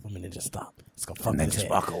 just whoop him and then just stop. It's going to fuck his head.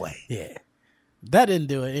 walk away. Yeah. That didn't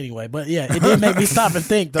do it anyway. But, yeah, it did make me stop and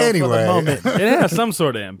think, though, for Anyway. the moment. It has some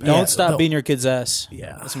sort of impact. Don't stop don't- beating your kid's ass.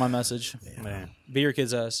 Yeah. That's my message. Man, Be your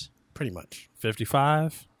kid's ass. Pretty much.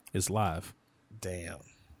 55 is live. Damn.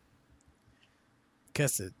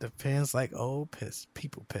 Guess it depends, like,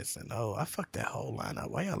 people pissing. Oh, I fucked that whole line up.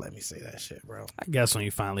 Why y'all let me say that shit, bro? I guess when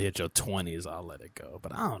you finally hit your 20s, I'll let it go.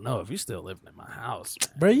 But I don't know if you're still living in my house.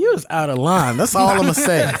 Bro, you was out of line. That's all I'm going to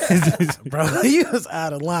say. Bro, you was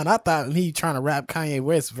out of line. I thought me trying to rap Kanye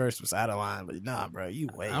West verse was out of line. But nah, bro, you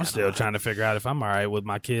way out I'm of still line. trying to figure out if I'm all right with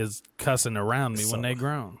my kids cussing around me when they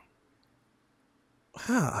grown.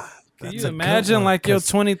 Can That's you a good imagine one, like your 'cause-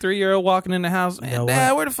 23-year-old walking in the house, man, know Dad,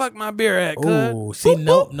 what? where the fuck my beer at, cuz? Oh, see,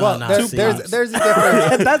 no, Well, see, there's a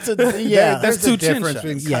difference. that's a, yeah. There's That's two a chin difference shots.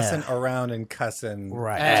 between Yeah. cussing around and cussing.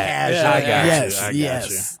 Right. Yeah, I got Yes, you. I got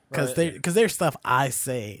yes. Because there's stuff I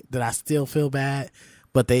say that I still feel bad,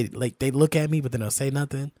 but they look at me, but they don't say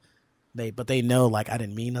nothing. But they know like I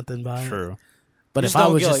didn't mean nothing by you. it. True. But Just if I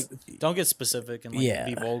don't was get, just like, don't get specific and like Yeah.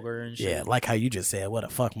 be vulgar and shit. yeah, like how you just said, what the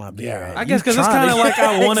fuck my beer at? I You guess because it's trying kind of like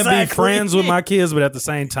I want to be Exactly. friends with my kids, but at the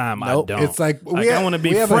same time, Nope. I don't. It's like I want to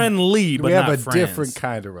be friendly, but we have not a friends. different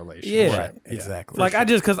kind of relationship. Yeah. Right, exactly. Like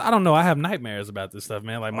because I don't know, I have nightmares about this stuff,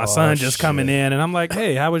 man. Like my son just coming in, and I'm like,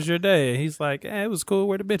 "Hey, how was your day?" And he's like, "It was cool.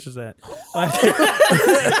 Where the bitches at?" Like,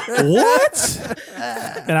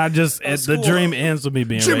 what? And the dream ends with me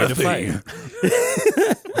being ready to fight.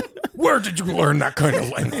 Where did you learn that kind of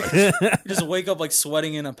language? Just wake up like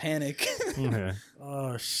sweating in a panic. Okay.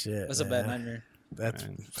 oh shit, That's a bad nightmare.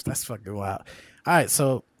 That's fucking wild. All right,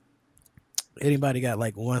 so anybody got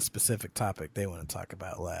like one specific topic they want to talk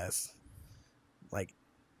about last? Like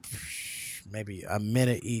maybe a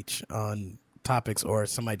minute each on topics, or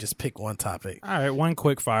somebody just pick one topic. All right, one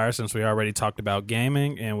quick fire since we already talked about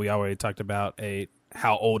gaming and we already talked about a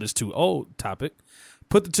how old is too old topic.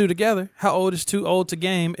 Put the two together. How old is too old to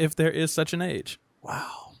game if there is such an age?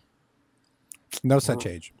 Wow. No such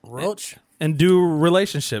age. Roach? And do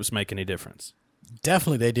relationships make any difference?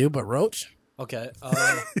 Definitely they do, but Roach? Okay.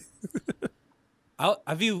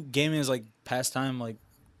 I view gaming as like pastime, like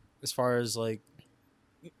as far as like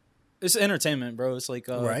it's entertainment, bro. It's like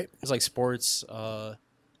right. It's like sports,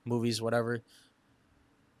 movies, whatever.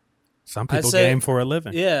 Some people say- game for a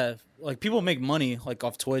living. Yeah, like people make money like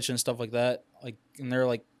off Twitch and stuff like that. Like, and they're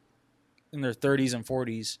like in their 30s and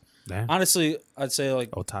 40s. Damn. Honestly, I'd say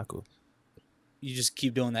like Otaku. you just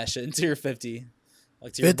keep doing that shit until you're 50.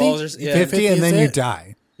 Like to your 50? balls are, yeah, 50 and is then you it?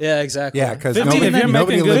 die. Yeah, exactly. Yeah, because 50 and then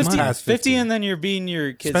nobody making good lives money. past 50 and then you're beating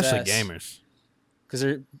your kids' Especially ass. gamers. Because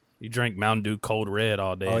they're You drink Mountain Dew Cold Red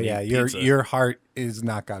all day. Oh and yeah, eat your pizza. your heart is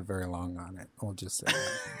not got very long on it. I'll just say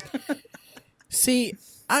that. See,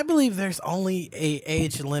 I believe there's only a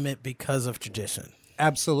age limit because of tradition.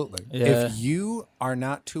 Absolutely. Yeah. If you are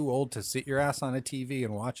not too old to sit your ass on a TV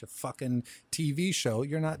and watch a fucking TV show,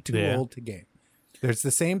 you're not too Yeah. old to game. There's the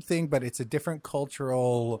same thing, but it's a different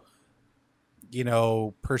cultural,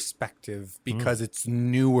 perspective because it's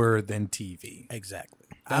newer than TV. Exactly.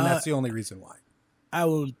 And that's the only reason why. I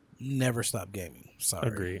will never stop gaming. Sorry.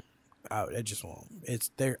 Agreed. I just won't. It's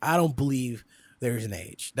there. I don't believe there's an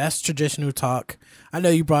age. That's traditional talk. I know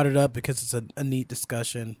you brought it up because it's a neat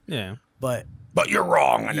discussion, Yeah. but But you're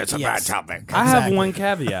wrong, and it's a Yes. bad topic. I have Exactly. one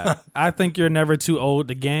caveat. I think you're never too old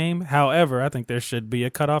to game. However, I think there should be a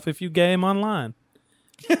cutoff if you game online.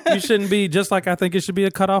 You shouldn't be, just like I think it should be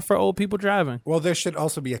a cutoff for old people driving. Well, there should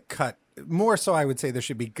also be a cut. More so, I would say there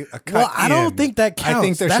should be a cut. well, I don't in. think that counts. I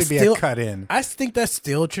think there That's should be still- a cut in. I think that's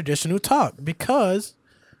still traditional talk because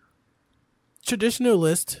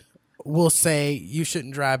traditionalists will say you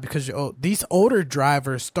shouldn't drive because you're old. These older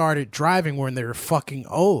drivers started driving when they were fucking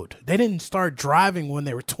old. They didn't start driving when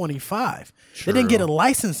they were 25. They didn't get a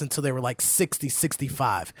license until they were like 60,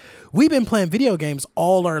 65. We've been playing video games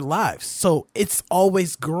all our lives. So it's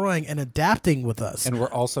always growing and adapting with us. And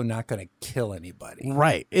we're also not going to kill anybody.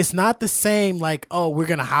 Right. It's not the same like, oh, we're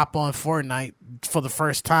going to hop on Fortnite for the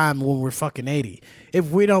first time when we're fucking 80. If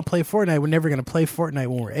we don't play Fortnite, we're never going to play Fortnite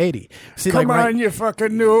when we're 80. See, Come like, on, right- you fucking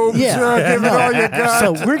noobs. Yeah. Give it all you got.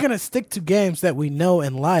 So we're going to stick to games that we know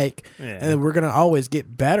and like, Yeah. and we're going to always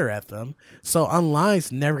get better at them. So online's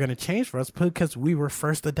never going to change for us because we were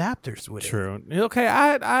first adapters with it. True. Okay,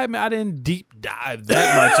 I didn't deep dive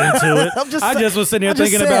that much into it. I'm just I saying- just was sitting here I'm just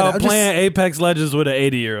thinking saying, about I'm just- playing Apex Legends with an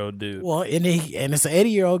 80-year-old dude. Well, and it's an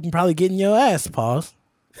 80-year-old can probably get in your ass, pause.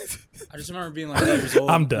 I just remember being like 8 years old.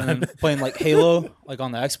 I'm done. and then playing like Halo, like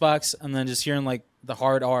on the Xbox, and then just hearing like the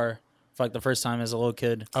hard R for like the first time as a little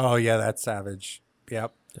kid. Oh yeah, that's savage.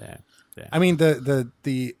 Yep. Yeah. I mean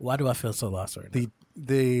the Why do I feel so lost right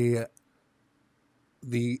now?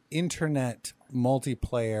 the internet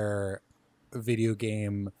multiplayer video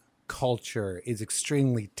game culture is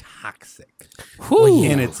extremely toxic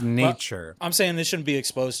in its nature. I'm saying this shouldn't be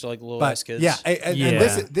exposed to like little ass But kids. yeah, and Yeah.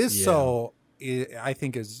 this Yeah. so I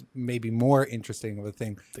think is maybe more interesting of a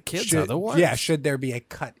thing. The kids are the worst. Yeah, should there be a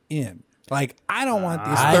cut in? Like, I don't want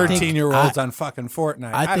these I think- 13-year-olds on fucking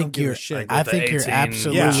Fortnite. I don't think give you're. a shit. I the think you're 18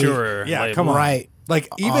 absolutely mature Yeah, label. come on. right. Like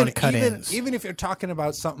on cut-ins. even if you're talking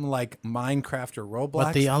about something like Minecraft or Roblox,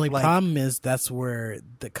 But the only like, problem is that's where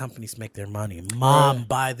the companies make their money. Mom,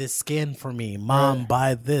 buy this skin for me. Mom,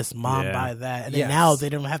 buy this. Mom, Yeah. buy that. And then Yes. now they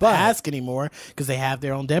don't have to But- ask anymore because they have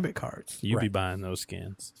their own debit cards. You be buying those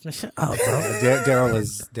skins. Shut up, bro.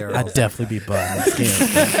 Daryl. I'd definitely be buying the skins.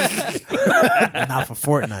 Not for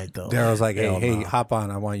Fortnite, though. Daryl's like, Hell hey, no. hop on.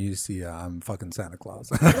 I want you to see I'm fucking Santa Claus.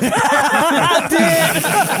 I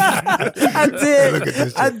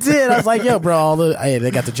did. I was like, yo, bro, hey,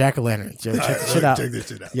 they got the jack-o'-lantern. Yo, check the shit out. check this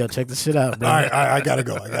shit out. Yo, check the shit out, bro. All right, I gotta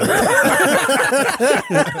go.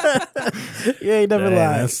 You ain't never Damn,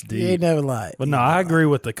 lied. that's You deep. ain't never lied. But no, I agree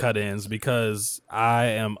with the cut-ins because I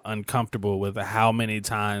am uncomfortable with how many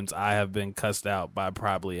times I have been cussed out by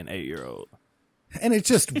probably an 8-year-old. And it's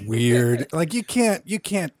just weird. Like you can't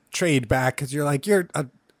trade back because you're like you're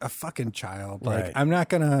a fucking child. Like Right. I'm not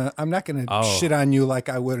gonna Oh. shit on you like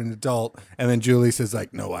I would an adult. And then Julie says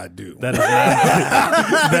like, no, I do. That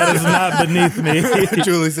is not beneath me.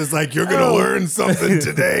 Julie says like, you're gonna learn something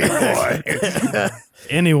today, boy.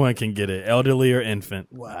 Anyone can get it, elderly or infant.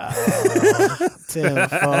 Wow.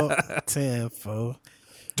 Tenfold.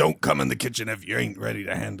 Don't come in the kitchen if you ain't ready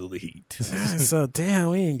to handle the heat. So, damn,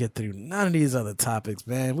 we didn't get through none of these other topics,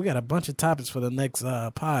 man. We got a bunch of topics for the next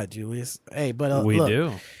pod, Julius. Hey, but We look,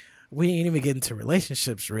 do. We ain't even get into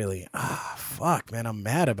relationships, really. Fuck, man. I'm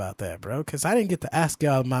mad about that, bro. Because I didn't get to ask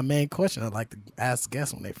y'all my main question I'd like to ask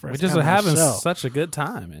guests when they first We just come on the having show. such a good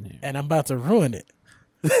time in here. And I'm about to ruin it.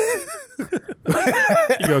 You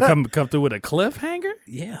gonna come through with a cliffhanger?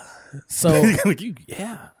 Yeah. So,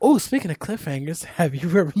 Yeah. oh, speaking of cliffhangers, have you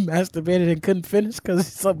ever masturbated and couldn't finish because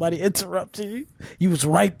somebody interrupted you? You was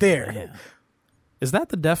right there. Yeah. Is that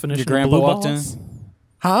the definition Your of grandpa blue walked balls? in?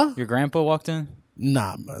 Huh? Your grandpa walked in?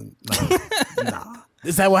 Nah, man. Nah.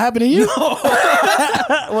 Is that what happened to you?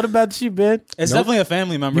 What about you, Ben? It's definitely a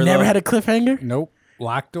family member. You never though. had a cliffhanger? Nope.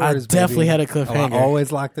 Locked I doors. definitely baby. had a cliffhanger. I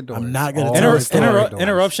always lock the doors. I'm not gonna Always tell lock the story. the doors.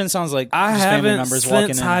 Interruption sounds like I just family haven't members walking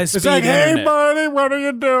since in. high It's speed like, hey, internet. buddy, what are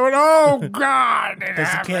you doing? Oh, God.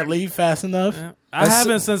 Because you can't leave fast enough. I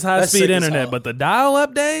haven't since high that's speed sick as internet, hell. but the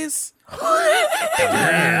dial-up days.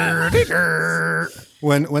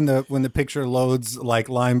 When the picture loads like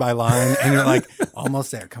line by line, and you're like,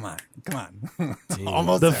 almost there. Come on.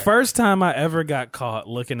 Almost The there. first time I ever got caught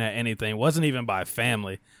looking at anything wasn't even by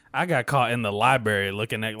family. I got caught in the library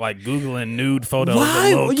looking at like Googling nude photos of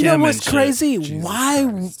Why? Lil' You know Kim what's and shit. crazy? Why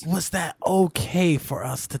was that okay for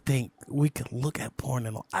us to think we could look at porn?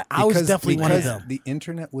 And I was definitely one of them. The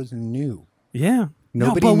internet was new. Yeah.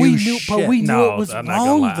 Nobody but knew we knew, shit. but we knew No, it was I'm not wrong.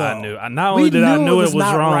 gonna lie. Though. I knew. Not We only did I knew know it was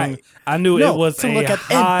not wrong, right. I knew No, it was to a look at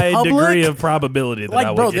in high public, degree of probability that I Like,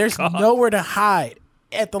 would bro, get there's caught nowhere to hide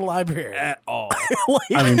at the library. at all.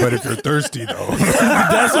 I mean, but if you're thirsty, though.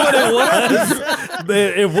 That's what it was.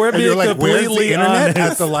 If we're And being you're like, where's the completely internet? honest,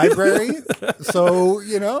 At the library? So,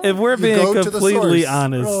 if we're you being go to the completely source.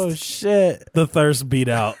 honest, Oh shit! the thirst beat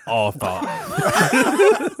out all thought.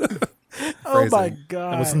 Oh my Crazy.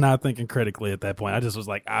 god! I was not thinking critically at that point. I just was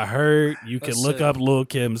like, I heard you could That's look sick. up Lil'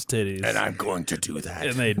 Kim's titties, And I'm going to do that.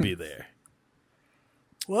 and they'd be there.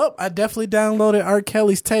 Well, I definitely downloaded R.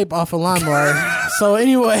 Kelly's tape off of LimeWire. So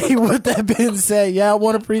anyway, with that being said, yeah, I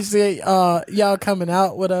want to appreciate y'all coming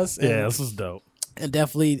out with us. And, Yeah, this is dope. and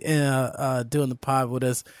definitely doing the pod with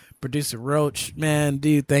us. Producer Roach, man,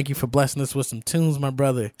 dude, thank you for blessing us with some tunes, my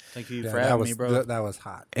brother. Thank you Yeah, for that having was me, bro. that was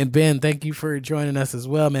hot. And Ben, thank you for joining us as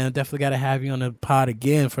well, man. Definitely got to have you on the pod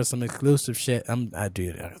again for some exclusive shit. I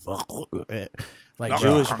do like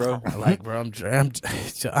Jewish, bro. Like, bro,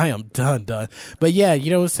 I am done. But yeah,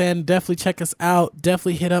 you know what I'm saying? Definitely check us out.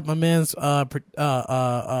 Definitely hit up my man's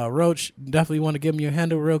Roach. Definitely want to give him your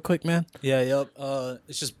handle real quick, man. Yeah, yep.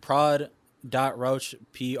 It's just prod.roach,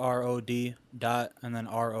 PROD dot, and then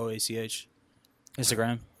ROACH.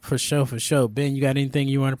 Instagram. For sure. Ben, you got anything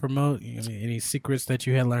you want to promote? Any secrets that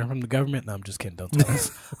you had learned from the government? No, I'm just kidding. Don't tell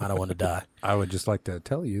us. I don't want to die. I would just like to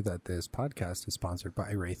tell you that this podcast is sponsored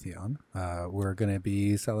by Raytheon. We're going to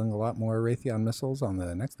be selling a lot more Raytheon missiles on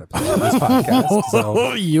the next episode of this podcast.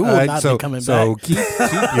 So, You will not be coming so back. keep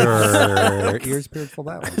your ears peeled for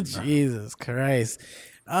that one. Jesus Christ.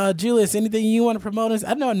 Julius, anything you want to promote?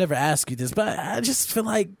 I know I never ask you this, but I just feel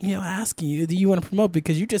like, asking you, do you want to promote?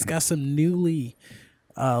 Because you just got some newly...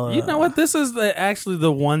 You know what? This is actually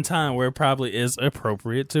the one time where it probably is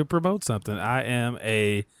appropriate to promote something. I am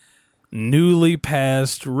a newly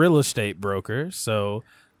passed real estate broker. So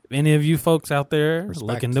if any of you folks out there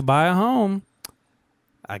looking to buy a home,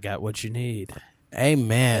 I got what you need.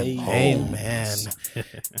 Amen. Amen.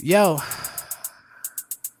 Yo.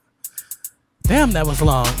 Damn, that was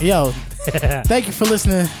long. Yo, thank you for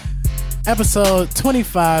listening. Episode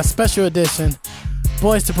 25, special edition,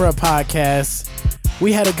 Boys to Bro podcast.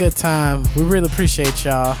 We had a good time. We really appreciate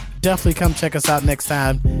y'all. Definitely come check us out next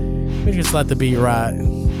time. We just let the beat ride.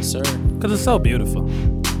 Yes, sir. Because it's so beautiful.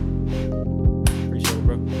 Appreciate it,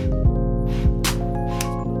 bro.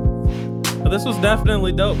 But this was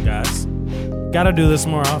definitely dope, guys. Gotta do this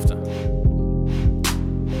more often.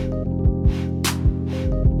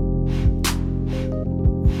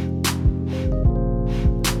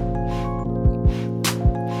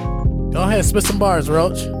 Go ahead, spit some bars,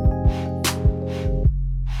 Roach.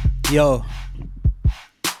 Yo.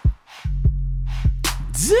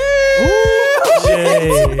 Yay.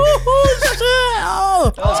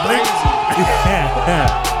 Oh, That was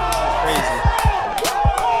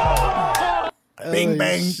crazy. Bing,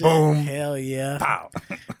 bang, boom. Hell yeah. Pow.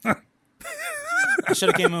 I should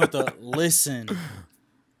have came in with the listen.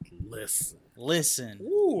 Listen.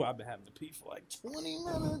 Ooh, I've been having to pee for like 20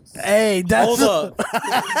 minutes. Hey, that's Hold up.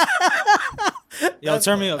 Yo,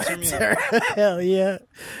 turn me up. hell yeah.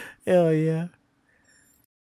 Hell yeah.